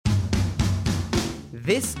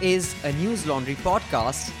This is a News Laundry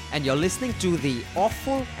podcast, and you're listening to the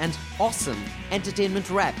Awful and Awesome Entertainment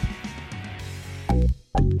Wrap.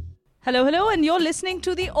 Hello, and you're listening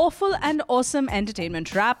to the Awful and Awesome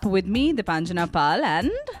Entertainment Wrap with me, Dipanjana Pal,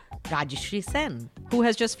 and Rajeshri Sen. who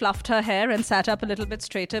has just fluffed her hair and sat up a little bit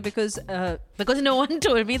straighter because no one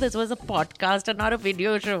told me this was a podcast and not a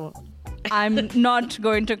video show. I'm not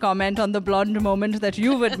going to comment on the blonde moment that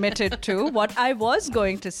you've admitted to. What I was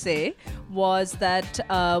going to say was that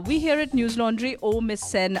we here at News Laundry owe Miss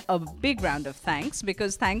Sen a big round of thanks,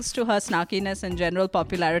 because thanks to her snarkiness and general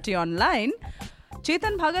popularity online,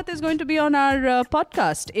 Chetan Bhagat is going to be on our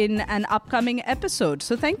podcast in an upcoming episode.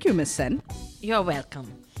 So thank you, Miss Sen. You're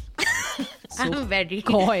welcome. I'm very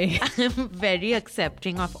coy. I'm very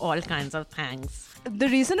accepting of all kinds of thanks. The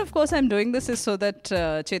reason, of course, I'm doing this is so that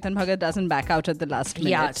Chetan Bhagat doesn't back out at the last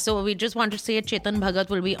minute. Yeah, so we just want to say Chetan Bhagat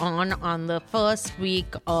will be on the first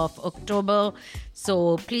week of October.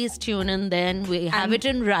 So please tune in then. We have it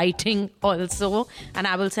in writing also. And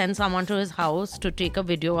I will send someone to his house to take a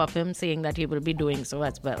video of him saying that he will be doing so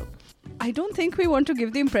as well. I don't think we want to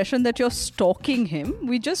give the impression that you're stalking him.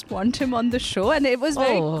 We just want him on the show, and it was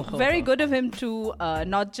very good of him to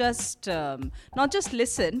not just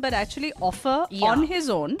listen, but actually offer on his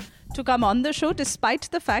own to come on the show, despite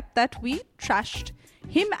the fact that we trashed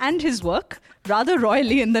him and his work rather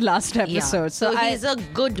royally in the last episode. Yeah. So he's a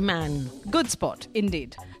good man. Good sport,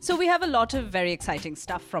 indeed. So we have a lot of very exciting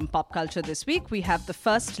stuff from pop culture this week. We have the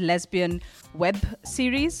first lesbian web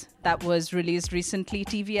series that was released recently.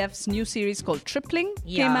 TVF's new series called Tripling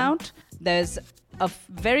came out. There's a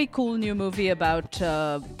very cool new movie about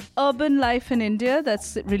urban life in India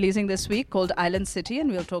that's releasing this week called Island City,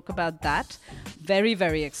 and we'll talk about that. Very,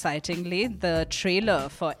 very excitingly, the trailer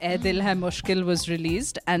for Ae Dil Hai Mushkil was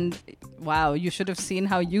released, and wow, you should have seen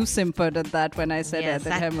how you simpered at that when I said Ae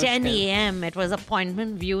Dil Hai Mushkil. At 10 a.m. it was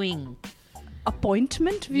appointment viewing.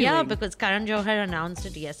 Appointment viewing? Yeah, because Karan Johar announced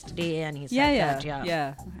it yesterday and he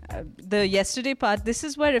said The yesterday part, this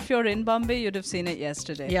is where if you're in Bombay, you'd have seen it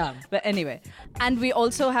yesterday. Yeah. But anyway, and we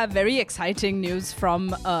also have very exciting news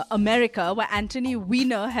from America, where Anthony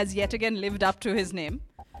Weiner has yet again lived up to his name.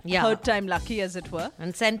 Yeah. Third time lucky, as it were.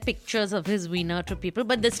 And sent pictures of his wiener to people,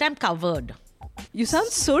 but this time covered. You sound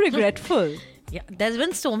so regretful. Yeah, there's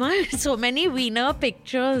been so many wiener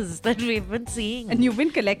pictures that we've been seeing. And you've been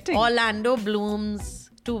collecting. Orlando Bloom's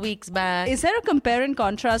 2 weeks back. Is there a compare and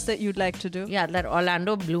contrast that you'd like to do? Yeah, that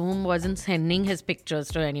Orlando Bloom wasn't sending his pictures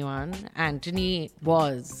to anyone. Anthony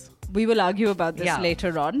was. We will argue about this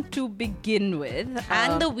later on. To begin with.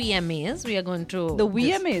 And the VMAs, we are going to... The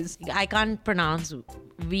VMAs? I can't pronounce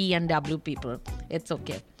V and W people. It's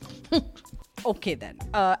okay. Okay then.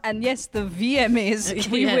 And yes, the VMAs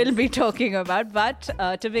we will be talking about. But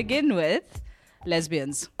to begin with,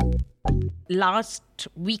 lesbians. Last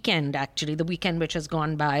weekend, actually, the weekend which has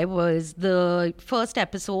gone by, was the first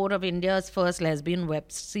episode of India's first lesbian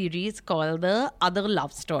web series called The Other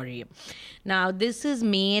Love Story. Now, this is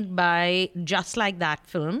made by Just Like That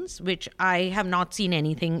Films, which I have not seen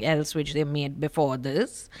anything else which they made before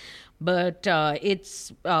this. But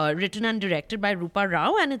it's written and directed by Rupa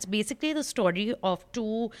Rao, and it's basically the story of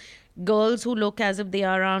two girls who look as if they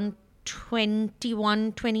are around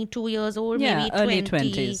 21, 22 years old, maybe early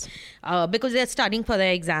 20s. Because they're studying for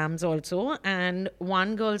their exams also. And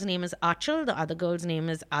one girl's name is Achal, the other girl's name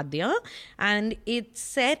is Adya. And it's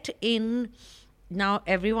set in, now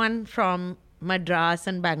everyone from Madras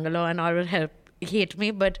and Bangalore and all will hate me,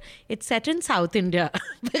 but it's set in South India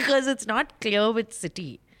because it's not clear which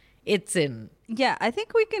city it's in. Yeah, I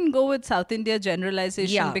think we can go with South India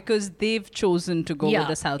generalization because they've chosen to go with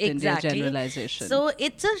the South India generalization. So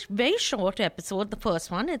it's a very short episode, the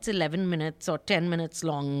first one. It's 11 minutes or 10 minutes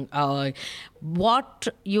long. What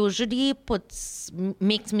usually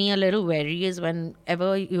makes me a little wary is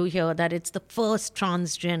whenever you hear that it's the first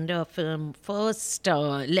transgender film, first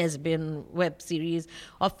lesbian web series,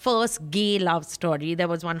 or first gay love story. There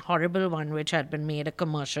was one horrible one which had been made, a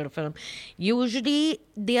commercial film. Usually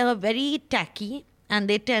they are very tacky, and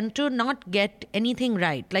they tend to not get anything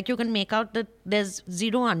right. Like, you can make out that there's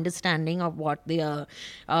zero understanding of what they are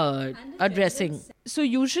addressing. So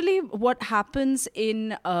usually what happens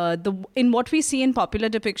in what we see in popular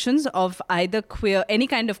depictions of either queer, any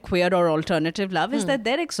kind of queer or alternative love, is that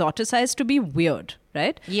they're exoticized to be weird,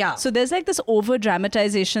 right? Yeah. So there's like this over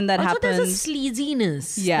dramatization that also, happens. There's a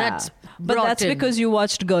sleaziness. Yeah. That's but that's in. because you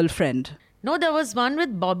watched Girlfriend. No, there was one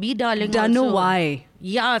with Bobby Darling. Dunno also. Why.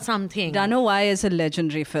 Yeah, something. Dunno Why is a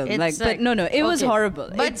legendary film. It's But no, it was okay. horrible.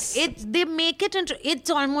 But they make it into, it's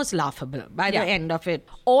almost laughable by the end of it.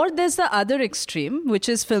 Or there's the other extreme, which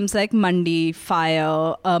is films like Mandi,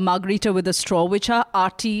 Fire, Margarita with a Straw, which are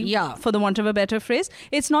arty, for the want of a better phrase.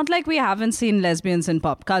 It's not like we haven't seen lesbians in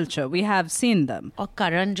pop culture. We have seen them. Or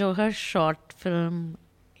Karan Johar's short film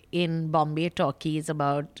in Bombay talkies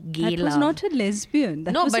about gay love. That was not a lesbian.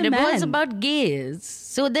 That was but a it man. was about gays.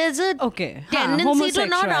 So there's a tendency to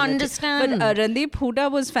not homosexuality. understand. But Randeep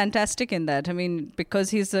Hooda was fantastic in that. I mean, because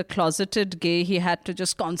he's a closeted gay, he had to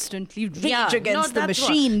just constantly rage against the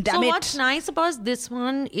machine. Damn so it. what's nice about this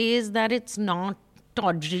one is that it's not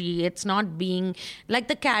tawdry. It's not being like,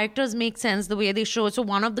 the characters make sense the way they show. So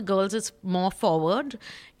one of the girls is more forward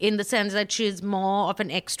in the sense that she's more of an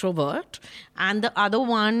extrovert, and the other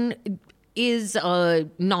one is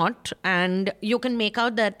not, and you can make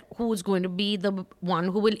out that who's going to be the one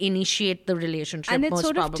who will initiate the relationship. And it most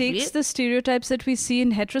sort of probably takes the stereotypes that we see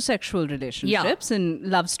in heterosexual relationships and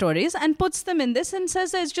love stories and puts them in this and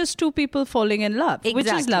says there's just two people falling in love, which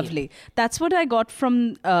is lovely. That's what I got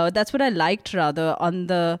from, that's what I liked rather on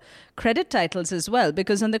the credit titles as well,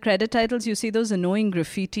 because on the credit titles you see those annoying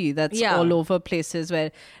graffiti that's all over places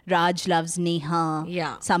where Raj loves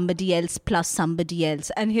Neha, somebody else plus somebody else,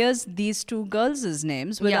 and here's these two girls'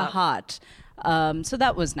 names with a heart. So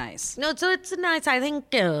that was nice. No, so it's nice. I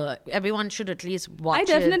think everyone should at least watch it.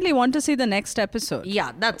 I definitely want to see the next episode.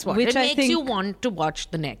 Yeah, that's what. Which it I makes think you want to watch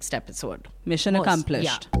the next episode. Mission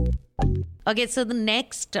accomplished. Yeah. Okay, so the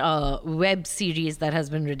next web series that has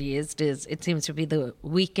been released it seems to be the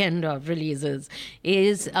weekend of releases,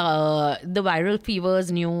 is the Viral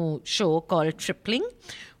Fever's new show called Tripling,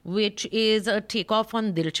 which is a takeoff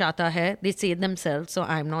on Dil Chahta Hai. They say it themselves, so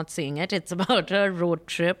I'm not saying it. It's about a road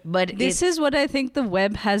trip. But this is what I think the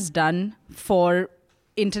web has done for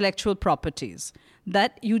intellectual properties.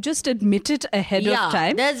 That you just admit it ahead of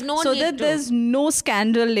time. There's no so need that to. There's no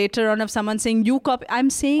scandal later on of someone saying you copy.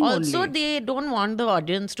 I'm saying also only. they don't want the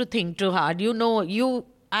audience to think too hard.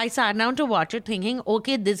 I sat down to watch it thinking,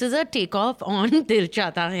 okay, this is a takeoff on Dil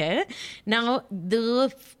Chahta Hai. Now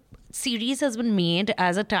the series has been made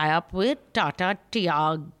as a tie-up with Tata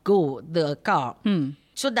Tiago, the car.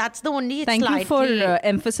 So that's the only Thank you for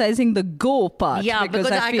emphasizing the go part. Yeah,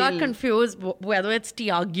 because I got confused whether it's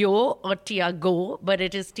Tiago or Tiago, but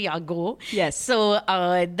it is Tiago. Yes. So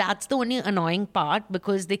that's the only annoying part,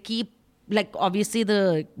 because they keep, like, obviously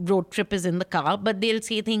the road trip is in the car, but they'll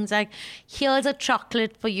say things like, here's a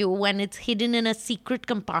chocolate for you, and it's hidden in a secret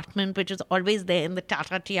compartment, which is always there in the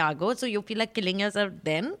Tata Tiago. So you feel like killing yourself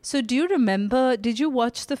then. So do you remember, did you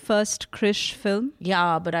watch the first Krish film?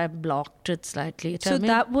 Yeah, but I blocked it slightly. Tell me.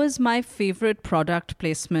 That was my favorite product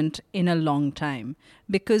placement in a long time.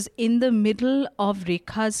 Because in the middle of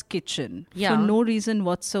Rekha's kitchen, for no reason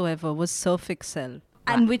whatsoever, was Surf Excel.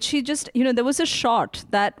 And which he just, there was a shot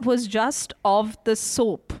that was just of the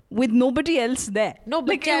soap with nobody else there. No,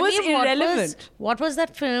 but it was irrelevant. What was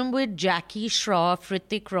that film with Jackie Shroff,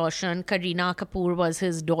 Hrithik Roshan, Kareena Kapoor was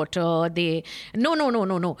his daughter? No. Jackie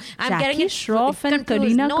Shroff and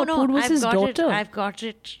Kareena Kapoor was his daughter.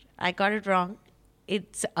 I got it wrong.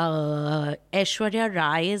 It's Aishwarya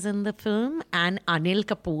Rai is in the film and Anil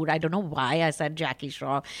Kapoor. I don't know why I said Jackie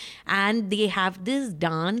Shroff. And they have this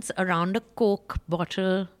dance around a Coke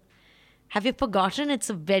bottle. Have you forgotten?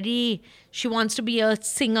 She wants to be a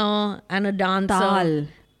singer and a dancer.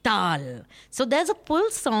 Tal. So there's a full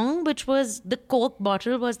song which was, the Coke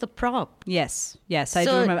bottle was the prop. Yes, I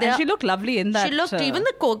do remember. And she looked lovely in that. Even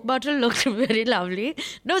the Coke bottle looked very lovely.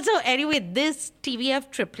 No, so anyway, this TVF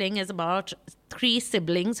Tripling is about 3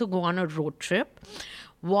 siblings who go on a road trip.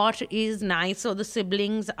 What is nice, so the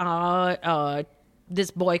siblings are this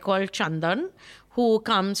boy called Chandan, who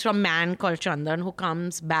comes from man called Chandan, who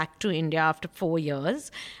comes back to India after 4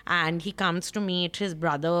 years. And he comes to meet his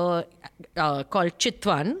brother called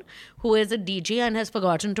Chitwan, who is a DJ and has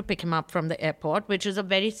forgotten to pick him up from the airport, which is a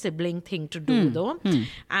very sibling thing to do, though.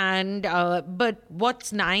 And but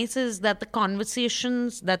what's nice is that the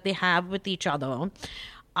conversations that they have with each other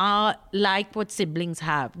are like what siblings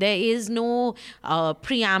have. There is no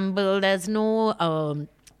preamble. There's no...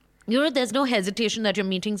 there's no hesitation that you're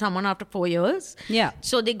meeting someone after 4 years. Yeah.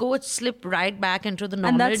 So they slip right back into the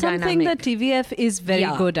normal dynamic. And that's something that TVF is very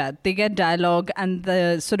good at. They get dialogue and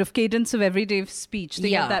the sort of cadence of everyday speech.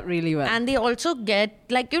 They get that really well. And they also get,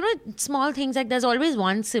 small things like there's always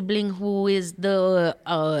one sibling who is the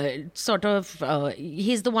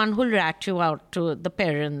he's the one who'll rat you out to the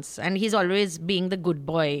parents. And he's always being the good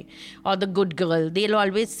boy or the good girl. They'll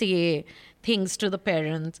always say things to the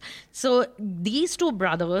parents. So these two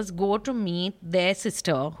brothers go to meet their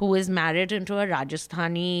sister, who is married into a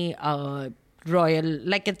Rajasthani royal,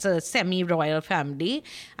 like it's a semi-royal family.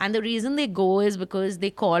 And the reason they go is because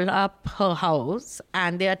they call up her house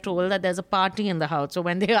and they are told that there's a party in the house. So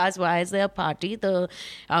when they ask why is there a party, the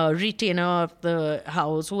retainer of the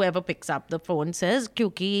house, whoever picks up the phone, says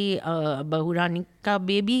kyunki bahu rani ka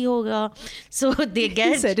baby hoga. So they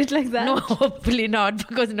get He said it like that? No, hopefully not,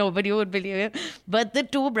 because nobody would believe it. But the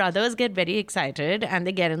two brothers get very excited and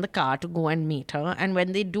they get in the car to go and meet her. And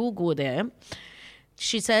when they do go there,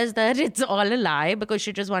 she says that it's all a lie because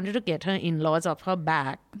she just wanted to get her in-laws off her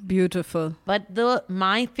back. Beautiful. But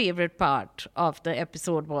my favorite part of the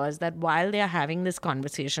episode was that while they are having this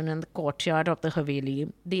conversation in the courtyard of the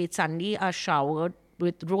Haveli, they suddenly are showered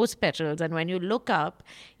with rose petals. And when you look up,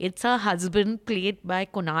 it's her husband, played by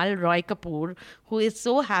Kunal Roy Kapoor, who is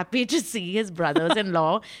so happy to see his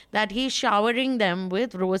brothers-in-law that he's showering them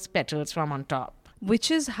with rose petals from on top.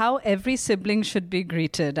 Which is how every sibling should be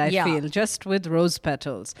greeted, I feel, just with rose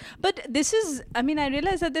petals. But this is, I mean, I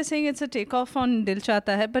realize that they're saying it's a takeoff on Dil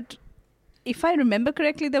Chahta Hai, but if I remember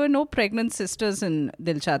correctly, there were no pregnant sisters in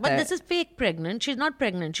Dil Chahta Hai. But this is fake pregnant. She's not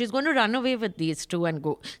pregnant. She's going to run away with these two and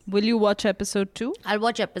go. Will you watch episode 2? I'll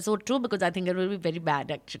watch episode 2 because I think it will be very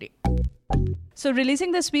bad, actually. So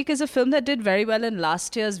releasing this week is a film that did very well in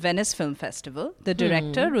last year's Venice Film Festival. The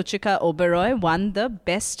director, Ruchika Oberoi, won the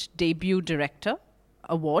Best Debut Director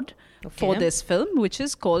award for this film, which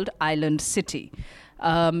is called Island City.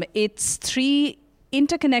 It's 3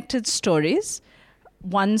 interconnected stories,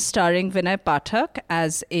 one starring Vinay Pathak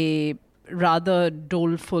as a rather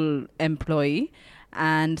doleful employee,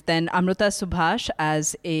 and then Amruta Subhash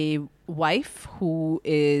as a wife who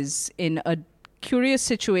is in a curious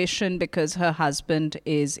situation because her husband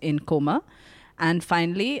is in coma, and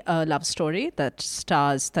finally a love story that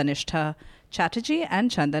stars Tanishtha Chatterjee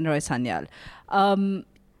and Chandan Roy Sanyal.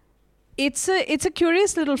 It's a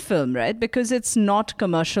curious little film, right? Because it's not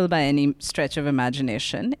commercial by any stretch of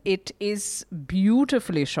imagination. It is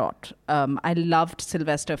beautifully shot. I loved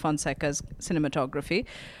Sylvester Fonseca's cinematography.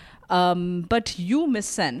 But you, Miss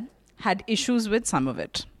Sen, had issues with some of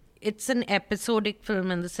it. It's an episodic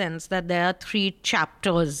film in the sense that there are 3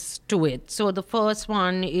 chapters to it. So the first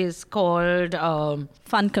one is called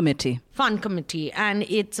Fun Committee. Fun Committee, and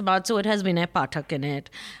it's about, so it has Vinay Pathak in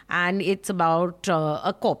it, and it's about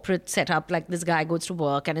a corporate setup. Like, this guy goes to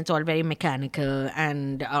work and it's all very mechanical,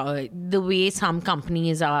 and the way some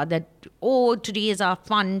companies are that, oh, today is our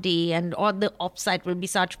fun day, and or the offsite will be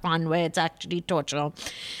such fun, where it's actually torture.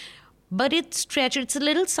 But it's stretched. It's a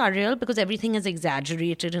little surreal because everything is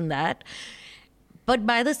exaggerated in that. But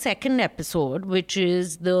by the second episode, which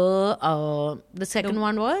is the second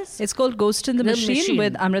one was? It's called Ghost in the Machine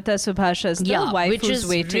with Amrita Subhash as the wife who's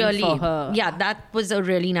waiting really, for her. Yeah, that was a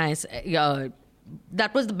really nice...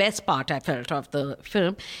 that was the best part, I felt, of the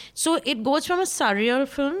film. So it goes from a surreal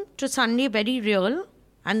film to suddenly very real.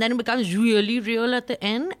 And then it becomes really real at the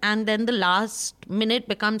end. And then the last minute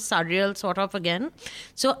becomes surreal sort of again.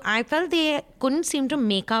 So I felt they couldn't seem to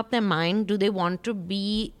make up their mind. Do they want to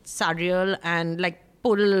be surreal and like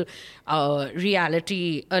pull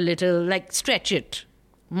reality a little, like stretch it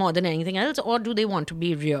more than anything else? Or do they want to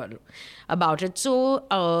be real about it? So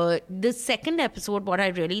the second episode, what I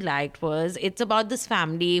really liked was it's about this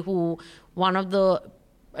family who one of the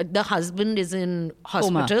husband is in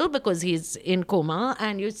hospital because he's in coma,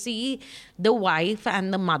 and you see the wife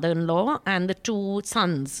and the mother-in-law and the 2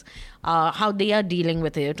 sons, how they are dealing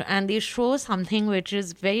with it. And they show something which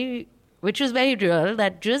is very real,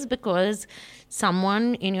 that just because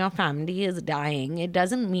someone in your family is dying, it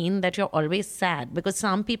doesn't mean that you're always sad, because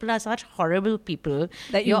some people are such horrible people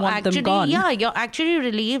that you want them gone. Yeah, you're actually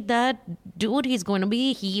relieved that, dude,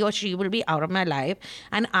 he or she will be out of my life,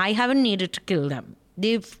 and I haven't needed to kill them.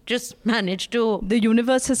 They've just managed to... The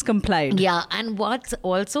universe has complied. Yeah, and what's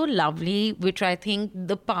also lovely, which I think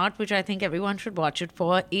everyone should watch it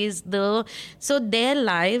for, is so their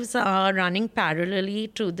lives are running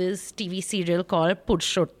parallelly to this TV serial called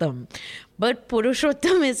Purushottam. But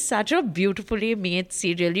Purushottam is such a beautifully made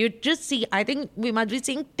serial. You just see, I think we must be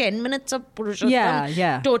seeing 10 minutes of Purushottam.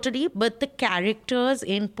 Yeah. Totally. But the characters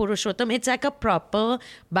in Purushottam, it's like a proper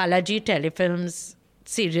Balaji Telefilms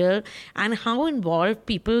serial, and how involved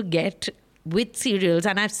people get with serials.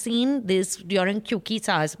 And I've seen this during Kyunki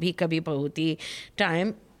Saas Bhi Kabhi Bahu Thi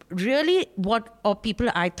time. Really, people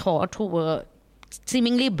I thought who were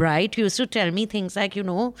seemingly bright used to tell me things like,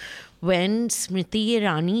 when Smriti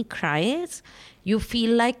Irani cries, you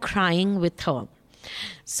feel like crying with her.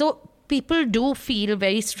 So people do feel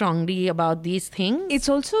very strongly about these things. It's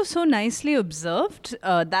also so nicely observed,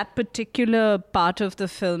 that particular part of the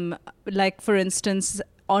film. Like, for instance,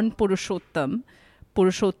 on Purushottam,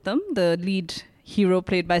 the lead hero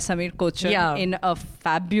played by Samir Kochar, in a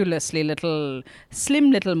fabulously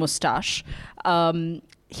slim little moustache,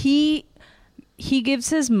 he gives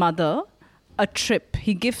his mother a trip.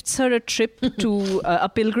 He gifts her a trip to a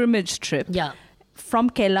pilgrimage trip. Yeah. From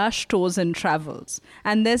Kailash Tours and Travels.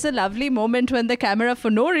 And there's a lovely moment when the camera,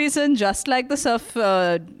 for no reason, just like the surf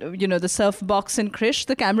box in Krish,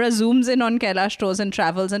 the camera zooms in on Kailash Tours and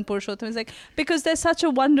Travels, and Purushottam is like, because they're such a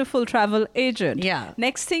wonderful travel agent. Yeah.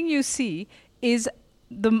 Next thing you see is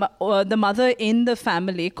the mother in the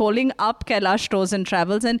family calling up Kailash Tours and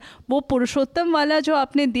Travels, and वो पुरुषोत्तम वाला जो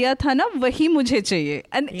आपने दिया था ना वही मुझे चाहिए.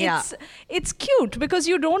 And it's cute because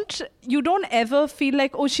you don't ever feel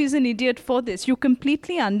like, oh, she's an idiot for this. You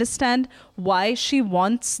completely understand why she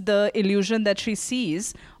wants the illusion that she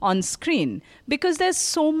sees on screen, because there's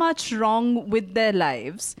so much wrong with their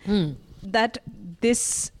lives that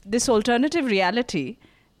this alternative reality,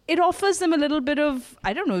 it offers them a little bit of,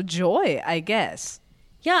 I don't know, joy, I guess.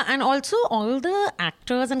 Yeah, and also all the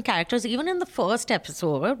actors and characters, even in the first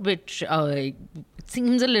episode, which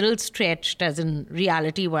seems a little stretched as in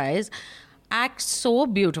reality-wise, act so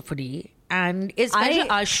beautifully. And especially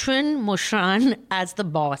Ashwin Mushran as the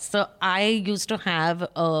boss. So I used to have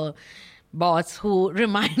a boss who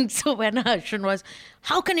reminds, so when Ashwin was,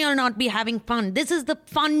 how can you all not be having fun? This is the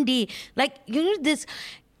fun day. Like,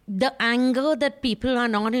 the anger that people are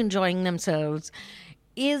not enjoying themselves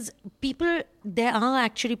is people, there are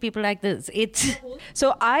actually people like this. It's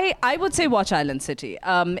so I would say watch Island City.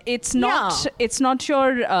 It's not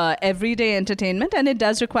your everyday entertainment, and it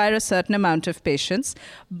does require a certain amount of patience,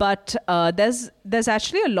 but there's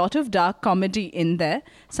actually a lot of dark comedy in there,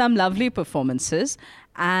 some lovely performances,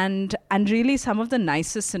 and really some of the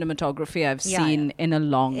nicest cinematography I've seen in a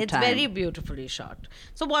long time. It's very beautifully shot.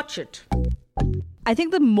 So watch it. I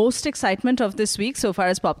think the most excitement of this week, so far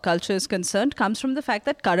as pop culture is concerned, comes from the fact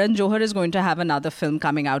that Karan Johar is going to have another film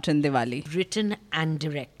coming out in Diwali. Written and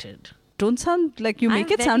directed. Don't sound like, you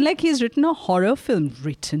make it sound like he's written a horror film.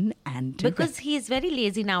 Written and directed. Because he's very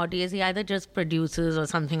lazy nowadays. He either just produces or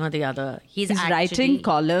something or the other. He's writing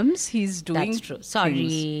columns. He's doing. That's true.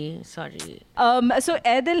 Sorry. So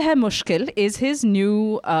 "Ae Dil Hai Mushkil" is his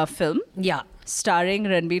new film. Yeah. Starring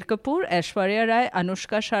Ranbir Kapoor, Aishwarya Rai,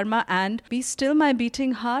 Anushka Sharma, and Be Still My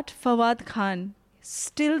Beating Heart, Fawad Khan.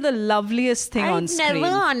 Still the loveliest thing on screen. I've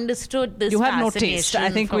never understood this. You have no taste.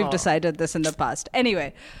 I think we've decided this in the past.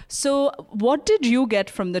 Anyway, so what did you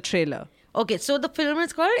get from the trailer? Okay, so the film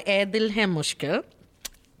is called "Ae Dil Hai Mushkil."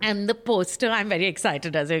 And the poster, I'm very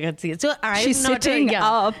excited, as you can see. So she's sitting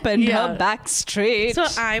up and her back straight. So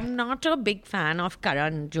I'm not a big fan of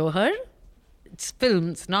Karan Johar. It's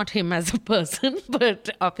films, not him as a person, but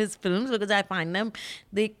of his films, because I find them,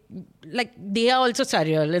 they are also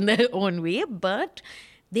surreal in their own way, but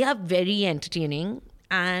they are very entertaining.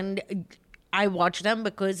 And I watch them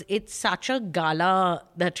because it's such a gala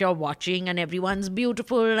that you're watching, and everyone's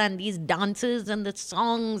beautiful, and these dances and the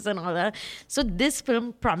songs and all that. So this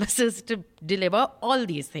film promises to deliver all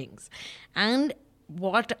these things. And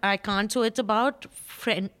what I can't, so it's about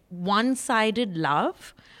one-sided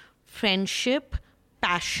love, friendship,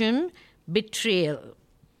 passion, betrayal.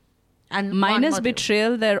 And minus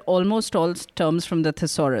betrayal, they're almost all terms from the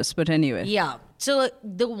thesaurus, but anyway. Yeah. So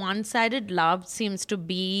the one-sided love seems to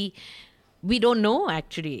be, we don't know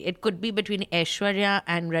actually. It could be between Aishwarya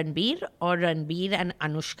and Ranbir, or Ranbir and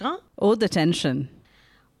Anushka. Oh, the tension.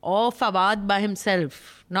 Or Fawad by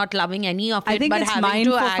himself, not loving any of it, I think but it's having mine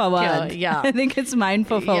to for act Fawad. here. Yeah. I think it's mine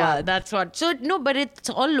for Fawad. Yeah, that's what. So, no, but it's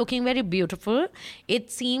all looking very beautiful. It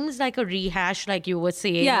seems like a rehash, like you were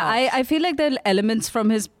saying. Yeah, I feel like there are elements from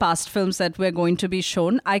his past films that were going to be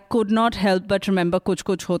shown. I could not help but remember Kuch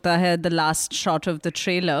Kuch Hota Hai, the last shot of the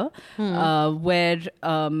trailer, where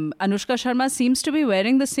Anushka Sharma seems to be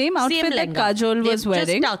wearing the same outfit that Kajol was wearing.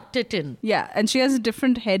 They've just tucked it in. Yeah, and she has a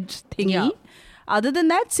different head thingy. Yeah. Other than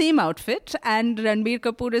that, same outfit, and Ranbir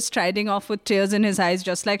Kapoor is striding off with tears in his eyes,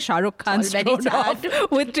 just like Shah Rukh Khan strode off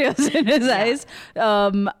with tears in his eyes.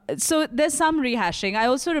 So there's some rehashing. I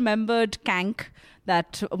also remembered Kank,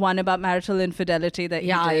 that one about marital infidelity that he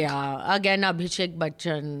did. Yeah. Again, Abhishek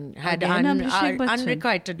Bachchan had Abhishek Bachchan.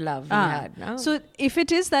 unrequited love. He had. No? So if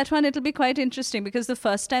it is that one, it'll be quite interesting because the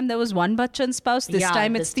first time there was one Bachchan spouse, this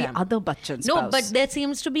time it's the other Bachchan spouse. No, but there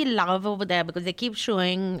seems to be love over there because they keep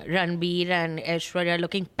showing Ranbir and Aishwarya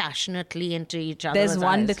looking passionately into each other. There's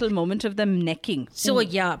one little moment of them necking. So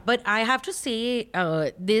yeah, but I have to say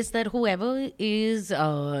this, that whoever is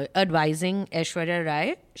advising Aishwarya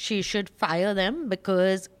Rai, she should fire them,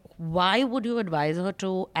 because why would you advise her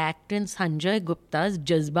to act in Sanjay Gupta's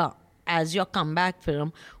Jazba as your comeback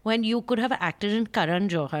film when you could have acted in Karan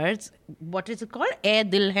Johar's, what is it called? Ae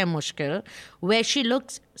Dil Hai Mushkil, where she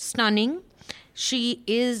looks stunning. She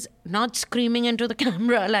is not screaming into the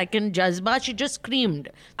camera like in Jazba. She just screamed.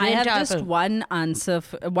 I have just film.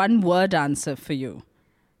 one word answer for you.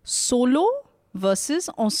 Solo versus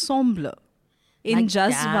ensemble. In Like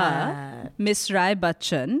Jazba, that. Miss Rai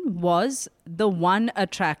Bachchan was the one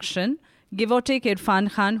attraction, give or take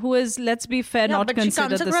Irfan Khan, who is, let's be fair, not but she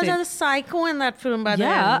considered comes the across same. as a psycho in that film by the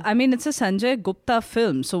Yeah, end. I mean, it's a Sanjay Gupta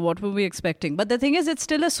film, so what were we expecting? But the thing is, it's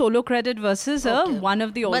still a solo credit versus one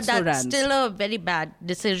of the But also that's rans. still a very bad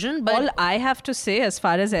decision. But All I have to say, as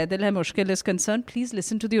far as Ae Dil Hai Mushkil is concerned, please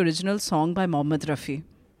listen to the original song by Mohammad Rafi.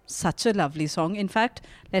 Such a lovely song. In fact,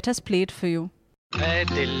 let us play it for you. है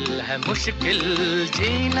दिल है मुश्किल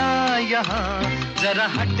जीना यहाँ जरा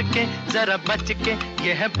हट के जरा बच के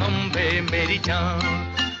ये है बम्बे मेरी जान.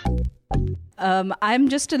 I'm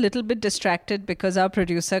just a little bit distracted because our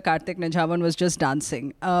producer Karthik Najawan was just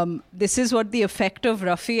dancing. This is what the effect of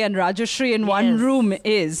Rafi and Rajashri in one Yes. room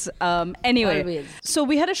is. Anyway, Always. so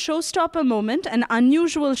we had a showstopper moment, an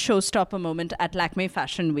unusual showstopper moment at Lakme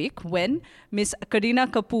Fashion Week when Miss Kareena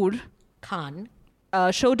Kapoor Khan.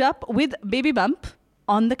 showed up with Baby Bump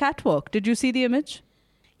on the catwalk. Did you see the image?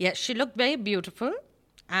 Yeah, she looked very beautiful,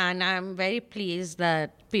 and I'm very pleased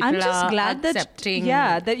that people I'm just are glad accepting.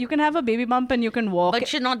 that you can have a baby bump and you can walk. But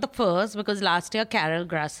she's not the first, because last year Carol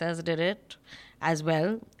Grasses did it as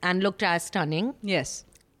well and looked as stunning. Yes.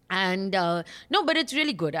 And no, but it's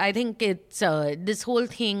really good. I think it's this whole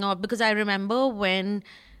thing of, because I remember when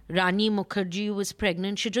Rani Mukherjee was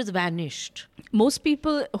pregnant, she just vanished. Most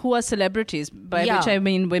people who are celebrities, by Yeah. which I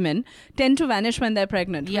mean women, tend to vanish when they're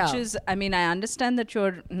pregnant. Yeah. Which is, I mean, I understand that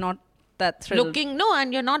you're not that thrilled.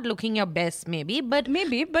 And you're not looking your best, maybe, but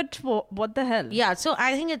Maybe, but what the hell? yeah, so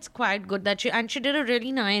I think it's quite good that she did a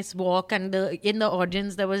really nice walk, and in the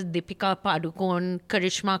audience there was Deepika Padukone,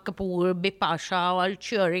 Karishma Kapoor, Bipasha, all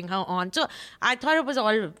cheering her on. So I thought it was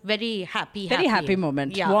all very happy. Very happy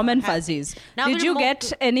moment. Yeah, Warm and happy. fuzzies. Now Did we'll you move get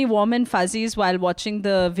to- any warm and fuzzies while watching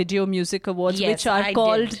the Video Music Awards, Yes, which are I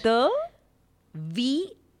called did. the...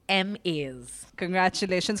 VMAs.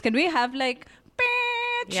 Congratulations. Can we have like...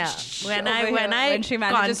 Yeah, when she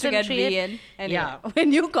manages to get V in. Anyway, yeah.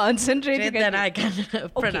 When you concentrate, you get then V. I can Okay.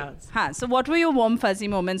 pronounce. So what were your warm fuzzy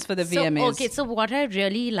moments for the VMAs? So what I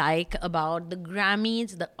really like about the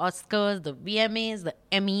Grammys, the Oscars, the VMAs, the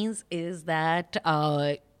Emmys is that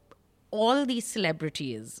all these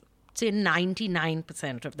celebrities, say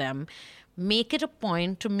 99% of them, make it a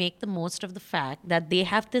point to make the most of the fact that they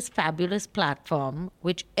have this fabulous platform,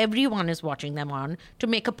 which everyone is watching them on, to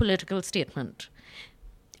make a political statement.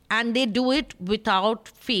 And they do it without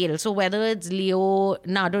fail. So whether it's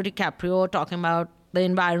Leonardo DiCaprio talking about the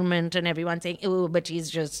environment and everyone saying, oh, but he's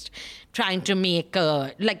just trying to make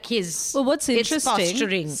like his... Well, what's it's interesting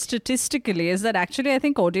posturing. statistically is that actually I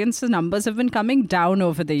think audience numbers have been coming down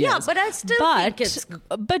over the years. Yeah, but I still think it's...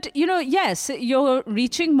 But, you know, yes, you're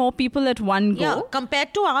reaching more people at one go. Yeah,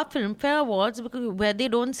 compared to our Filmfare Awards, where they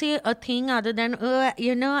don't say a thing other than,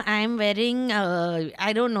 I'm wearing,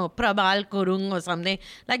 I don't know, Prabal Kurung or something.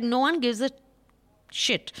 Like, no one gives a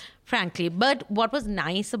shit, frankly. But what was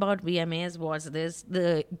nice about VMAs was this: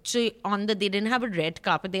 they didn't have a red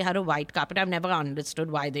carpet; they had a white carpet. I've never understood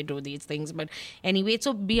why they do these things, but anyway.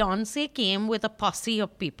 So Beyonce came with a posse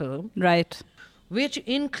of people, Right. which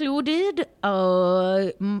included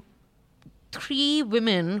 3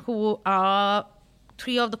 women who are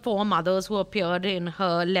 3 of the 4 mothers who appeared in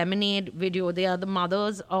her Lemonade video. They are the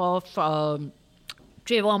mothers of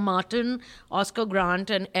Trayvon Martin, Oscar Grant,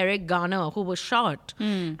 and Eric Garner, who was shot.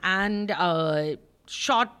 And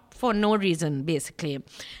shot for no reason, basically.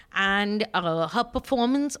 And her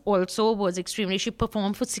performance also was extremely... She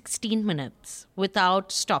performed for 16 minutes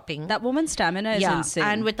without stopping. That woman's stamina is insane.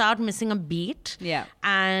 And without missing a beat. Yeah.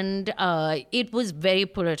 And it was very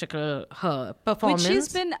political, her performance. Which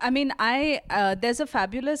she's been, I mean, there's a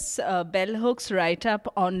fabulous Bell Hooks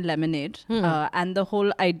write-up on Lemonade and the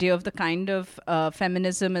whole idea of the kind of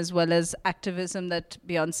feminism as well as activism that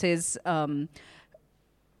Beyonce's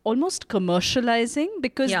almost commercializing,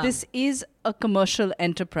 because Yeah. this is a commercial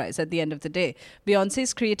enterprise at the end of the day. Beyonce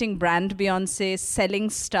is creating brand Beyonce, selling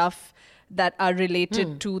stuff that are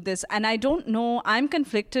related to this. And I don't know, I'm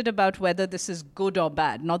conflicted about whether this is good or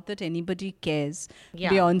bad. Not that anybody cares. Yeah.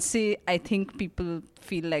 Beyonce, I think people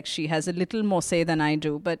feel like she has a little more say than I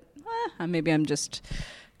do, but maybe I'm just No,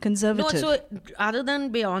 conservative. so other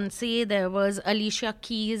than Beyonce, there was Alicia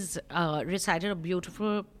Keys recited a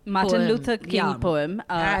beautiful Martin poem. Luther King Yeah. poem,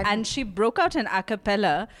 and she broke out in a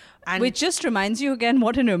cappella, And- which just reminds you again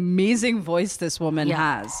what an amazing voice this woman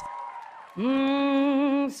Yeah. has.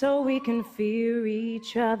 So we can fear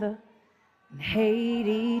each other and hate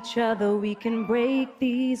each other. We can break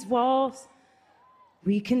these walls.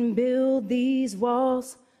 We can build these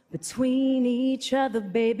walls between each other,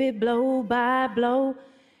 baby, blow by blow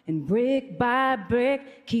and brick by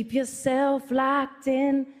brick. Keep yourself locked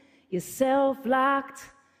in, yourself locked.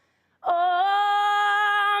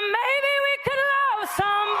 Oh, maybe we could love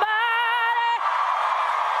somebody.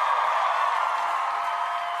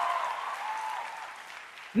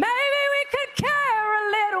 Maybe we could care a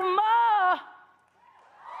little more.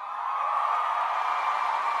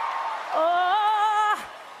 Oh,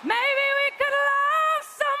 maybe we could love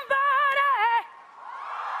somebody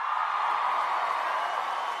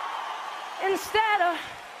instead of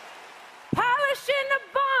polishing the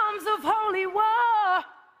bombs of holy war.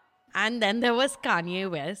 And then there was Kanye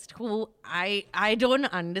West, who I don't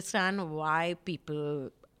understand why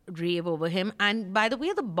people rave over him. And by the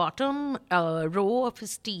way, the bottom row of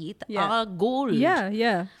his teeth are gold.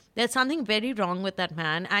 Yeah. There's something very wrong with that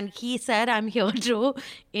man. And he said, I'm here to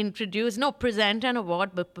present an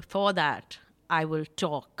award, but before that, I will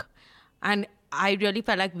talk. And I really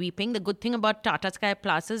felt like weeping. The good thing about Tata Sky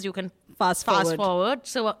Plus is you can Fast forward.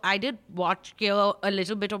 So I did hear a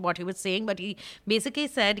little bit of what he was saying, but he basically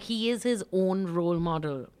said he is his own role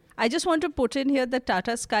model. I just want to put in here that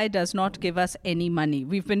Tata Sky does not give us any money.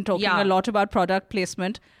 We've been talking Yeah. a lot about product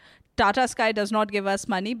placement. Tata Sky does not give us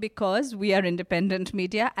money because we are independent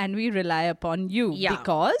media and we rely upon you. Yeah.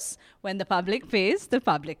 Because when the public pays, the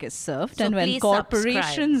public is served. So and when please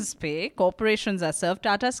corporations pay, corporations are served.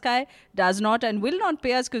 Tata Sky does not and will not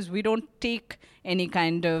pay us because we don't take any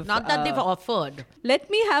kind of... Not that they've offered. Let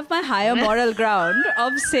me have my higher moral ground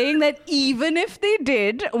of saying that even if they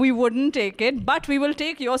did, we wouldn't take it, but we will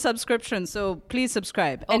take your subscription. So please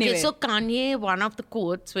subscribe. Okay, Anyway. so Kanye, one of the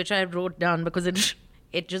quotes which I wrote down because it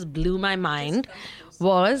just blew my mind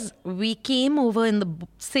was, we came over in the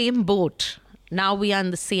same boat. Now we are in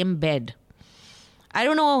the same bed. I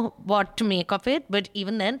don't know what to make of it, but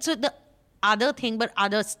even then, so the other thing, but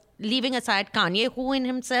others, leaving aside Kanye, who in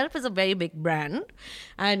himself is a very big brand,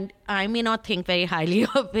 and I may not think very highly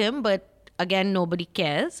of him, but again, nobody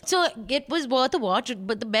cares. So it was worth a watch,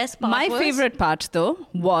 but the best part My was... favorite part, though,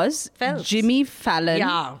 was Phelps. Jimmy Fallon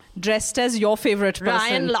Yeah. dressed as your favorite person.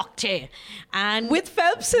 Ryan Lochte. And With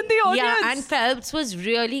Phelps in the audience. yeah, and Phelps was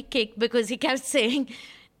really kicked because he kept saying,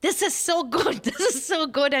 this is so good, this is so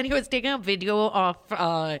good. And he was taking a video of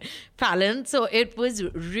Fallon. So it was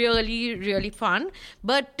really, really fun.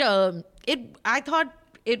 But I thought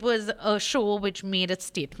it was a show which made a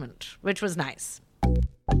statement, which was nice.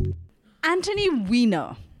 Anthony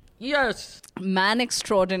Weiner, Yes. man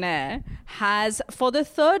extraordinaire, has for the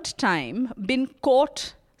third time been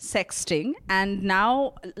caught sexting, and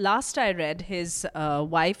now last I read, his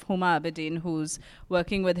wife Huma Abedin, who's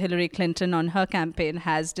working with Hillary Clinton on her campaign,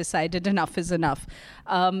 has decided enough is enough,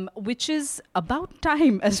 which is about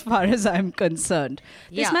time as far as I'm concerned.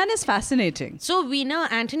 This Yeah. man is fascinating. So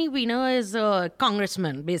Anthony Weiner is a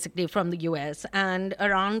congressman, basically, from the US. And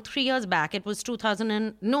around 3 years back, it was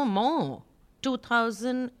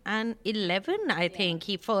 2011, I think,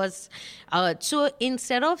 he first... so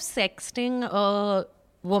instead of sexting a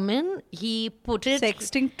woman, he put it...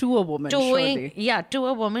 Sexting to a woman, surely. To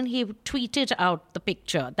a woman, he tweeted out the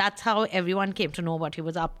picture. That's how everyone came to know what he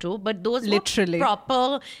was up to. But those Literally.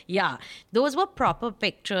 those were proper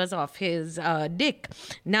pictures of his dick.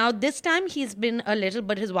 Now, this time he's been a little,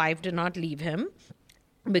 but his wife did not leave him,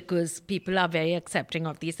 because people are very accepting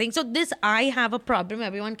of these things. So I have a problem.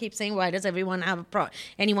 Everyone keeps saying, why does anyone have a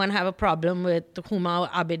problem with Huma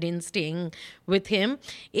Abedin staying with him?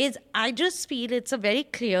 I just feel it's a very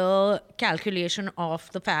clear calculation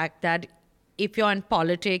of the fact that if you're in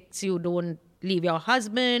politics, you don't leave your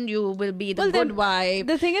husband, you will be the good wife.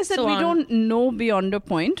 The thing is that so we on. don't know beyond a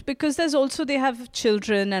point, because there's also, they have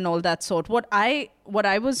children and all that sort. What I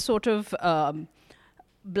was sort of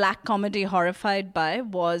black comedy horrified by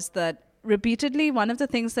was that repeatedly, one of the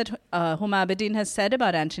things that Huma Abedin has said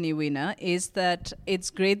about Anthony Weiner is that it's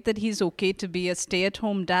great that he's okay to be a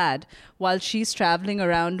stay-at-home dad while she's traveling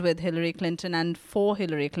around with Hillary Clinton and for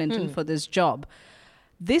Hillary Clinton for this job.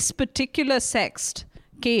 This particular sext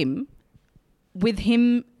came with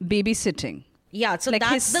him babysitting. Yeah, so like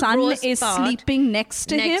that's his the son gross is part. sleeping next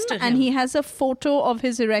to him, and he has a photo of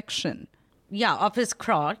his erection. Yeah, of his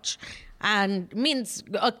crotch. And means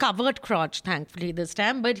a covered crotch, thankfully, this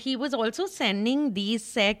time. But he was also sending these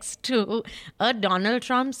sex to a Donald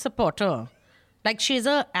Trump supporter. Like, she's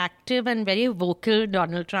a active and very vocal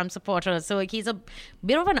Donald Trump supporter. So he's a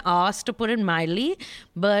bit of an arse, to put it mildly.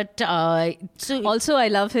 But so Also, I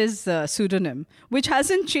love his pseudonym, which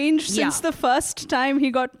hasn't changed since the first time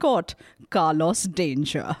he got caught. Carlos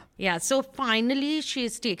Danger. yeah, so finally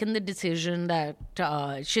she's taken the decision that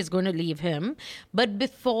she's going to leave him. But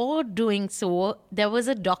before doing so, there was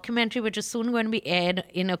a documentary which is soon going to be aired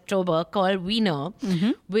in October called Weiner,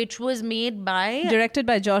 which was made by... Directed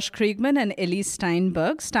by Josh Kriegman and Elise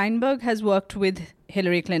Steinberg. Steinberg has worked with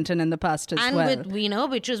Hillary Clinton in the past as and well. with Weiner,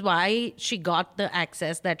 which is why she got the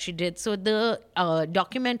access that she did. So the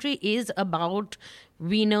documentary is about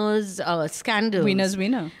Weiner's scandals. Weiner's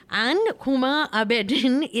Weiner. And Huma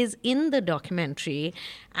Abedin is in the documentary.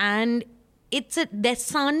 And their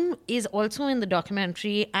son is also in the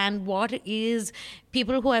documentary. And what is,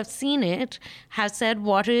 people who have seen it have said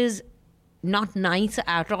what is not nice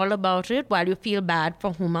at all about it, while you feel bad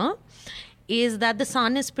for Huma, is that the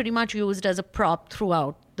son is pretty much used as a prop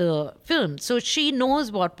throughout the film. So she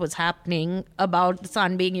knows what was happening about the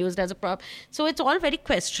son being used as a prop. So it's all very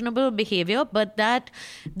questionable behavior, but that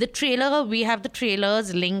the trailer, we have the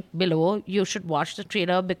trailers linked below. You should watch the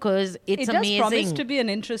trailer because it's amazing. It does promise to be an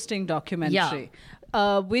interesting documentary.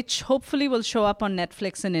 Which hopefully will show up on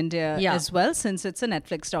Netflix in India as well, since it's a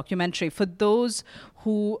Netflix documentary. For those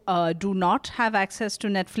who do not have access to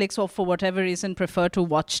Netflix or for whatever reason prefer to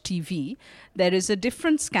watch TV, there is a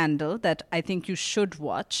different scandal that I think you should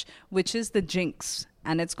watch, which is The Jinx.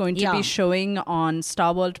 And it's going to be showing on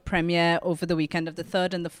Star World premiere over the weekend of the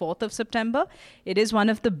 3rd and the 4th of September. It is one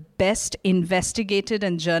of the best investigated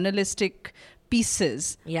and journalistic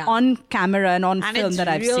pieces on camera and on film that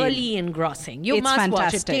I've seen. And it's really engrossing. You must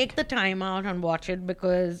watch it. Take the time out and watch it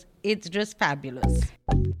because it's just fabulous.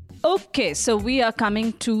 Okay, so we are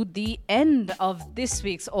coming to the end of this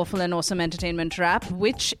week's Awful and Awesome Entertainment Wrap,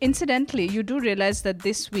 which incidentally, you do realize that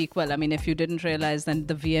this week, well, I mean, if you didn't realize, then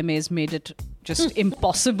the VMAs made it just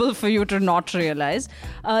impossible for you to not realize.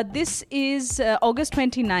 This is August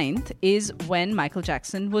 29th is when Michael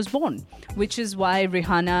Jackson was born, which is why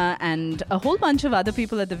Rihanna and a whole bunch of other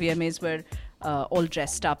people at the VMAs were all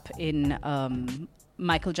dressed up in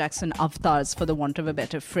Michael Jackson avatars, for the want of a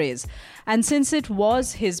better phrase. And since it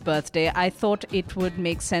was his birthday, I thought it would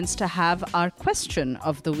make sense to have our question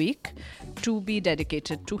of the week to be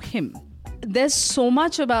dedicated to him. There's so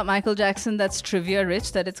much about Michael Jackson that's trivia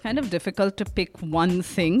rich that it's kind of difficult to pick one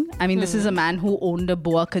thing. I mean, this is a man who owned a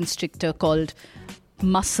boa constrictor called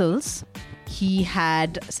Muscles. He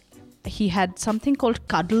had something called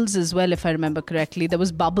Cuddles as well, if I remember correctly. There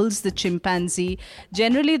was Bubbles the chimpanzee.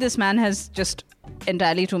 Generally, this man has just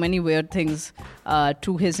entirely too many weird things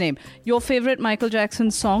to his name. Your favorite Michael Jackson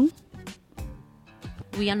song?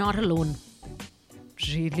 We Are Not Alone.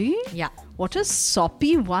 Really? Yeah. What a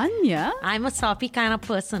soppy one, yeah? I'm a soppy kind of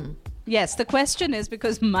person. Yes, the question is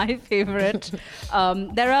because my favorite,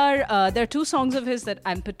 there are two songs of his that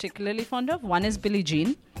I'm particularly fond of. One is Billie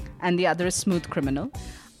Jean and the other is Smooth Criminal.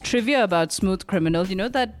 Trivia about Smooth Criminal, you know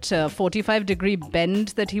that 45-degree bend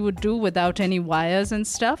that he would do without any wires and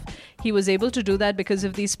stuff? He was able to do that because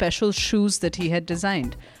of these special shoes that he had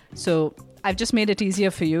designed. So I've just made it easier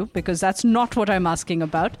for you because that's not what I'm asking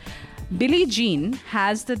about. Billie Jean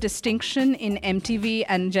has the distinction in MTV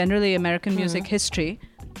and generally American music history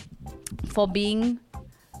for being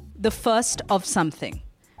the first of something.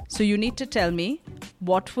 So you need to tell me,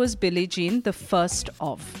 what was Billie Jean the first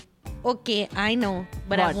of? Okay, I know,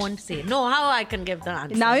 but What? I won't say. No, how I can give the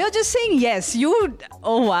answer. Now you're just saying yes.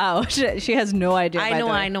 Oh wow. She has no idea. by the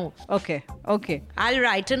way. I know. Okay. I'll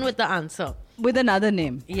write in with the answer. With another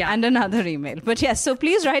name and another email. But yes, so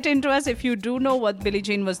please write into us if you do know what Billie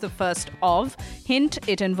Jean was the first of. Hint,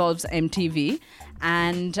 it involves MTV.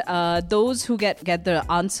 And those who get the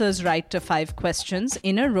answers right to 5 questions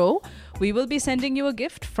in a row, we will be sending you a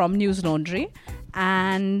gift from News Laundry.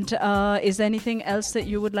 And is there anything else that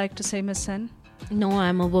you would like to say, Ms. Sen? No,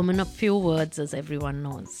 I'm a woman of few words, as everyone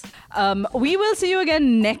knows. We will see you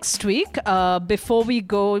again next week. Before we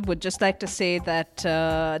go, would just like to say that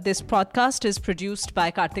this podcast is produced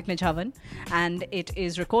by Karthik Nijhavan and it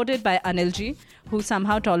is recorded by Anilji, who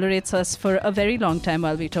somehow tolerates us for a very long time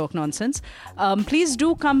while we talk nonsense. Please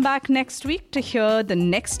do come back next week to hear the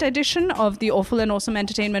next edition of the Awful and Awesome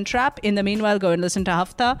Entertainment Wrap. In the meanwhile, go and listen to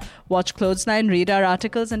Hafta, watch Clothesline, read our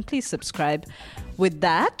articles, and please subscribe. With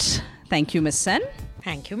that, thank you, Miss Sen.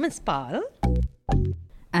 Thank you, Miss Pal.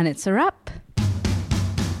 And it's a wrap.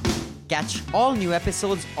 Catch all new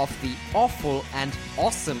episodes of the Awful and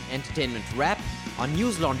Awesome Entertainment Wrap on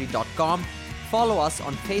newslaundry.com. Follow us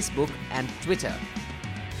on Facebook and Twitter.